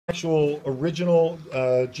Actual original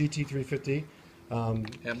GT350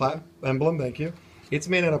 emblem. Thank you. It's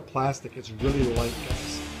made out of plastic. It's really light,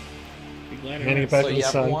 guys. Handing it back to the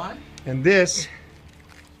sun. And this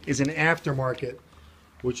is an aftermarket,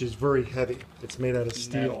 which is very heavy. It's made out of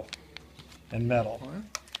steel and metal.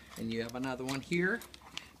 And you have another one here.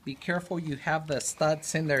 Be careful, you have the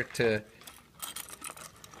studs in there to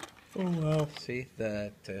see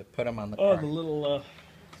to put them on the car. The little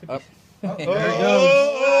Up. There it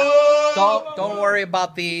goes. Don't worry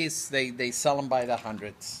about these. They sell them by the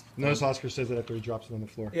hundreds. Notice Oscar says that after he drops them on the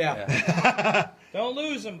floor. Yeah. Don't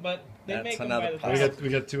lose them, but they make them by the time. We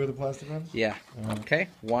got two of the plastic ones. Yeah. Okay.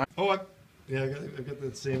 One. Oh, I got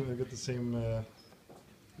the same.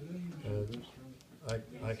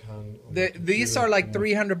 Icon. These are like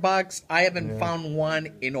 $300. I haven't found one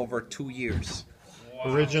in over 2 years.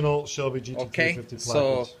 Wow. Original Shelby GT350 placards.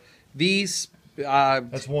 So these.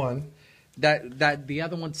 That's one. That the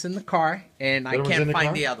other one's in the car, and I can't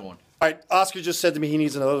find the other one. All right, Oscar just said to me he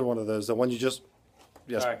needs another one of those. The one you just.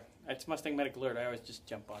 Yes. Sorry, it's MustangMedic alert. I always just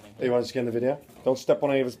jump on him. Hey, you want to scan the video? Don't step on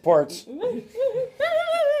any of his parts. Now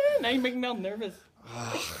you're making me nervous.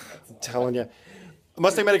 I'm telling you.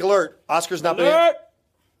 MustangMedic alert. Oscar's not been.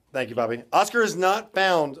 Thank you, Bobby. Oscar has not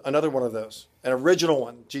found another one of those, an original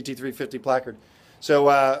one, GT350 placard. So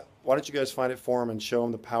why don't you guys find it for him and show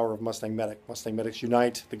him the power of MustangMedic? MustangMedics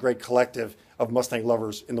unite the great collective of Mustang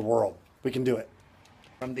lovers in the world. We can do it.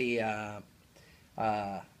 From the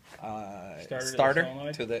starter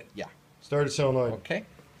to the Starter solenoid. Okay.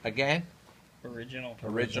 Again. Original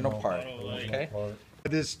part. Okay.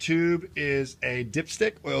 This tube is a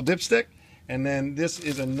dipstick, oil dipstick, and then this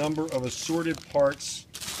is a number of assorted parts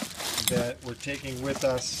that we're taking with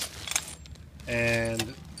us,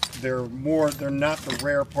 and they're not the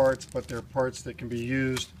rare parts, but they're parts that can be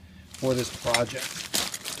used for this project.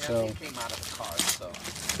 Yeah, so they came out of the car, so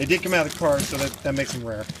they did come out of the car, so that makes them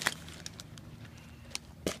rare.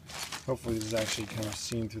 Hopefully this is actually kind of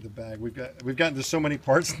seen through the bag. We've gotten to so many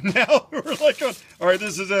parts now. We're like, all right,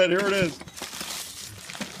 this is it. Here it is.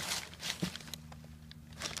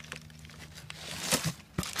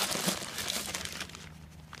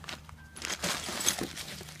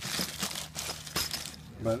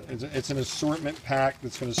 But it's an assortment pack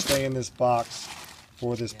that's going to stay in this box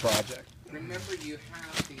for this project. remember you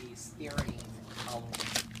have the steering column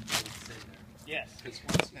that's in there. Yes.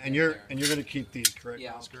 And you're going to keep these, correct?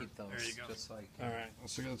 Yeah, I'll Oscar? keep those. There you go. Just like all right.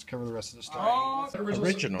 Let's cover the rest of the story. Oh,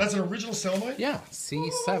 original. That's an original solenoid? Yeah,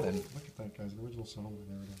 C7. Look at that, guys. An original solenoid.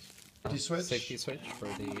 There it is. Safety switch. Safety switch for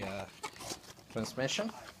the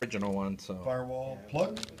transmission. Original one. So firewall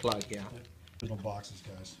plug. Plug, yeah. Original boxes,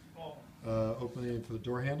 guys. Opening for the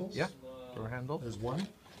door handles. Yeah. Door handle. There's one.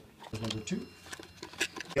 There's number two.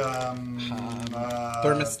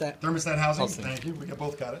 Thermostat housing. Thank you. We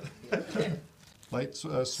both got it. Light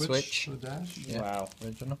switch for the dash. Yeah. Wow.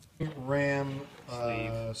 Original. RAM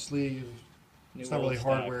sleeve. It's not really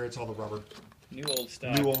hardware. It's all the rubber. New old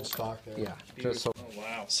stock. New old stock there. Yeah. Just so, oh,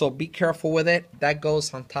 wow. So be careful with it. That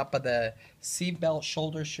goes on top of the seat belt.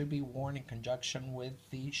 Shoulder should be worn in conjunction with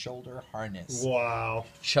the shoulder harness. Wow.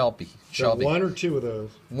 Shelby. So one or two of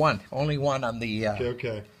those? One. Only one on the.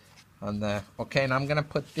 Okay. On the. Okay, and I'm gonna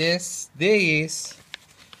put these. Oh,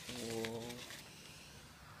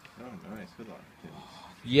 nice. Good luck.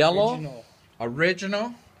 Yellow.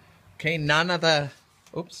 Original. Okay, none of the.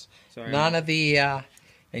 Oops. Sorry. None of the.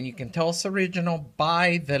 And you can tell it's original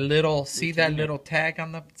by the little. See that little tag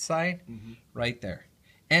on the side, right there,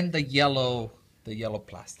 and the yellow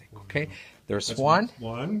plastic. Okay, there's That's one.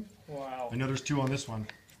 One. Wow. I know there's two on this one.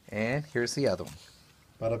 And here's the other one.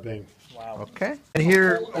 Bada bing. Wow. Okay. And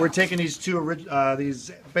here we're taking these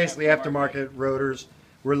these basically aftermarket rotors.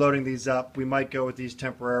 We're loading these up. We might go with these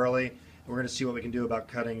temporarily. And we're going to see what we can do about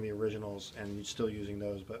cutting the originals and still using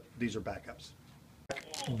those, but these are backups.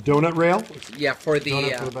 Donut rail. Yeah, for the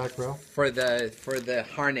Donut for the back rail. for the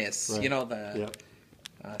harness. Right. You know the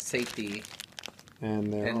safety.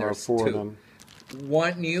 And there are there's four two. of them.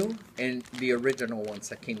 One new and the original ones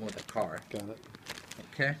that came with the car. Got it.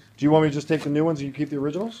 Okay. Do you want me to just take the new ones and you keep the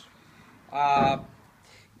originals? Yeah.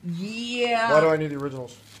 Why do I need the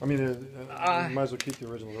originals? I mean, you might as well keep the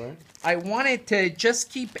originals, right? I wanted to just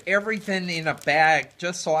keep everything in a bag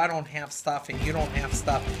just so I don't have stuff and you don't have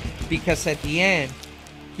stuff. Because at the end,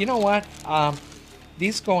 you know what?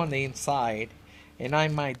 These go on the inside and I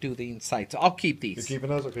might do the inside. So I'll keep these. You're keeping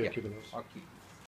those? Okay, Yeah. you're keeping those. I'll keep